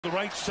The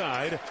right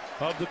side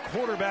of the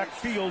quarterback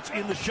Fields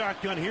in the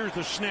shotgun. Here's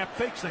the snap,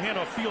 fakes the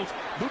handoff. Fields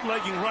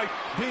bootlegging right,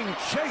 being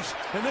chased,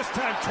 and this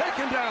time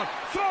taken down,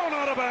 thrown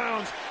out of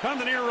bounds on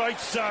the near right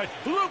side.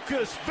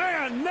 Lucas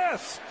Van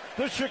Ness,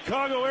 the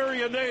Chicago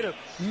area native,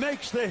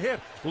 makes the hit.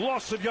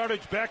 Loss of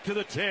yardage back to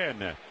the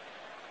 10.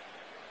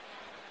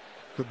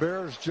 The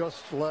Bears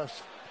just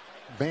left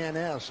Van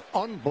Ness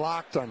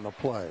unblocked on the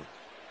play,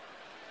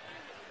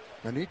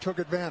 and he took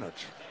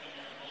advantage.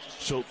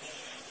 So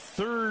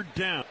third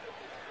down.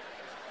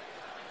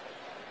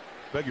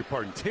 Beg your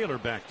pardon, Taylor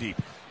back deep.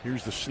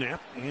 Here's the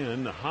snap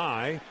and the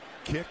high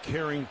kick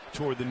carrying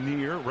toward the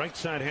near right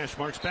side hash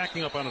marks,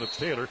 backing up onto the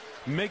Taylor,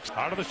 makes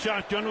out of the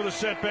shotgun with a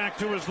setback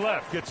to his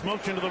left, gets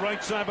motion to the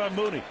right side by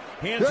Mooney,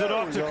 hands it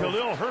off to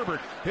Khalil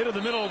Herbert, hit in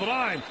the middle of the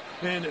line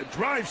and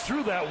drives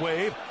through that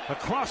wave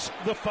across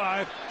the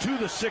 5 to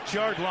the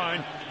 6-yard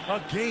line.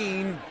 A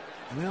gain,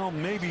 well,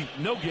 maybe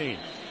no gain.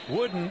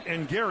 Wooden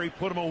and Gary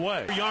put him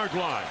away. Yard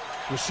line,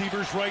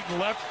 receivers right and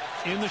left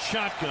in the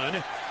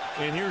shotgun.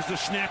 And here's the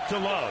snap to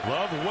Love.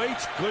 Love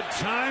waits, good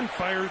time,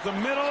 fires the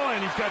middle,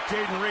 and he's got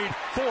Jayden Reed,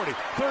 40,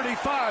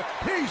 35,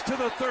 he's to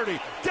the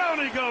 30. Down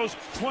he goes,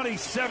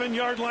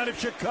 27-yard line of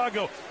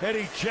Chicago.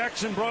 Eddie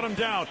Jackson brought him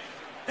down.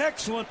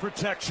 Excellent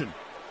protection.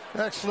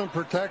 Excellent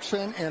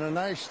protection and a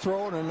nice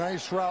throw and a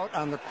nice route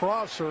on the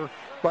crosser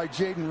by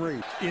Jayden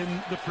Reed. In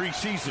the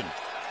preseason.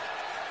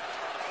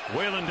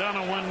 Waylon down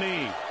on one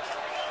knee.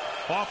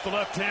 Off the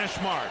left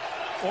hash mark.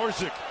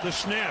 Orzik, the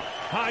snap,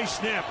 high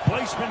snap,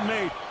 placement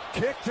made.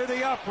 Kick to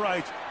the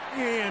uprights,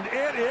 and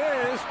it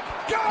is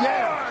gone!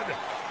 Yeah.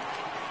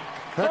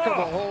 Heck of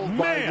a hold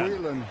by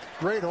Whelan.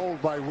 Great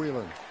hold by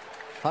Whelan.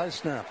 High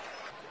snap.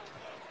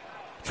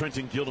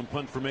 Trenton Gilden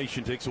punt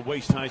formation, takes a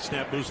waist high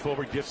snap, moves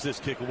forward, gets this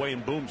kick away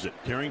and booms it.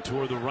 Carrying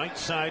toward the right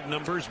side,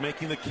 numbers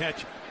making the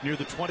catch near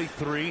the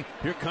 23.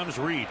 Here comes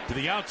Reed to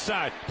the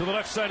outside, to the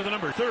left side of the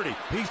number 30.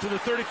 He's to the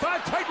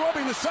 35, tight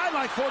roping the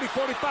sideline, 40,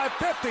 45,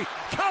 50.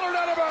 Collared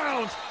out of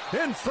bounds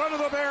in front of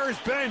the Bears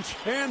bench.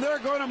 And they're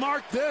going to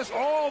mark this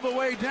all the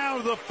way down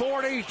to the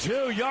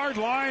 42-yard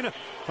line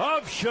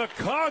of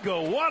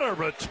Chicago. What a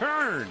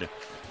return.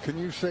 Can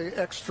you say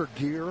extra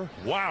gear?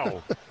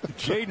 Wow.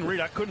 Jayden Reed,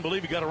 I couldn't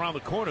believe he got around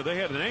the corner. They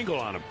had an angle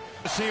on him.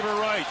 Receiver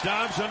right,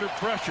 Dobbs under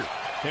pressure.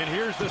 And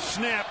here's the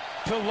snap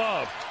to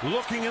Love.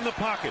 Looking in the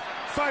pocket.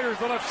 Fires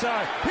the left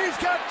side. He's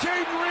got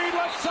Jayden Reed,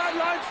 left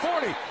sideline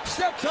 40.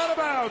 Steps out of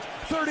bounds.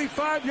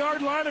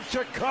 35-yard line of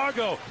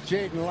Chicago.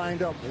 Jayden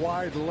lined up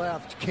wide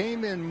left,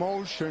 came in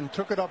motion,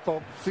 took it up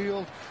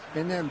field,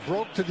 and then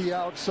broke to the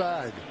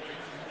outside.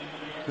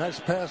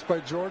 Nice pass by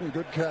Jordan.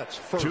 Good catch.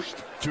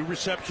 First. Two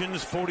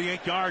receptions,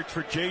 48 yards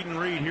for Jayden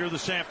Reed here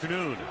this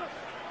afternoon.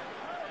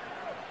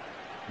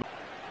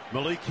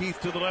 Malik Heath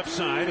to the left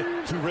side.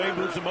 Toure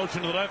moves the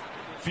motion to the left.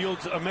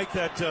 Fields make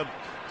that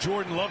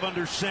Jordan Love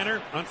under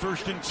center on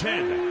 1st and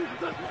 10.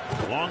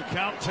 Long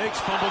count, takes,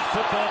 fumbled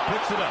football,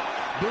 picks it up.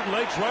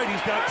 Bootlegs right,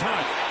 he's got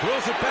time.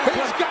 Throws it back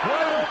up,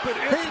 wide open.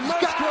 It's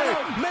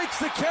Musgrave, makes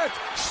the catch,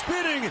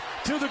 spinning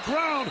to the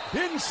ground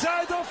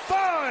inside the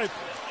 5.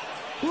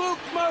 Luke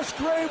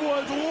Musgrave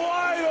was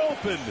wide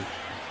open.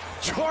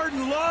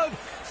 Jordan Love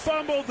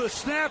fumbled the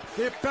snap.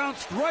 It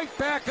bounced right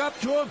back up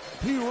to him.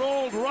 He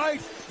rolled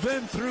right,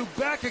 then threw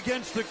back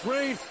against the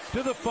grain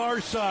to the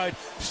far side.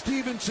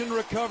 Stevenson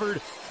recovered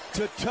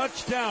to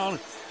touchdown.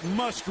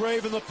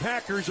 Musgrave and the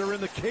Packers are in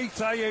the Case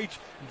IH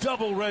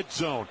double red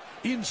zone.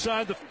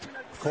 Inside the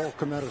Cole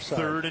Kmet aside.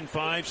 3rd and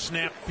 5,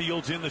 snap.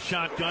 Fields in the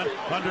shotgun,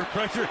 under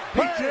pressure.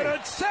 He did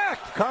a sack.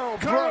 Carl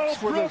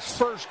Brooks with his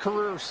first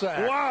career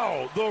sack.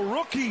 Wow, the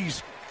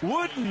rookies,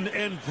 Wooden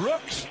and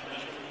Brooks,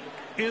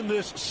 in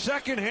this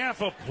second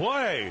half of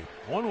play.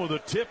 One with a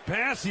tip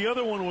pass, the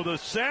other one with a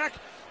sack.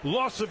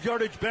 Loss of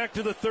yardage back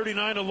to the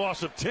 39, a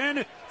loss of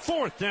 10.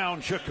 4th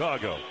down,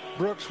 Chicago.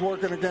 Brooks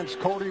working against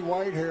Cody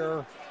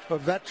Whitehair, a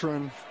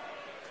veteran,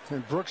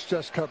 and Brooks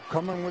just kept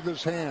coming with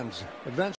his hands. Eventually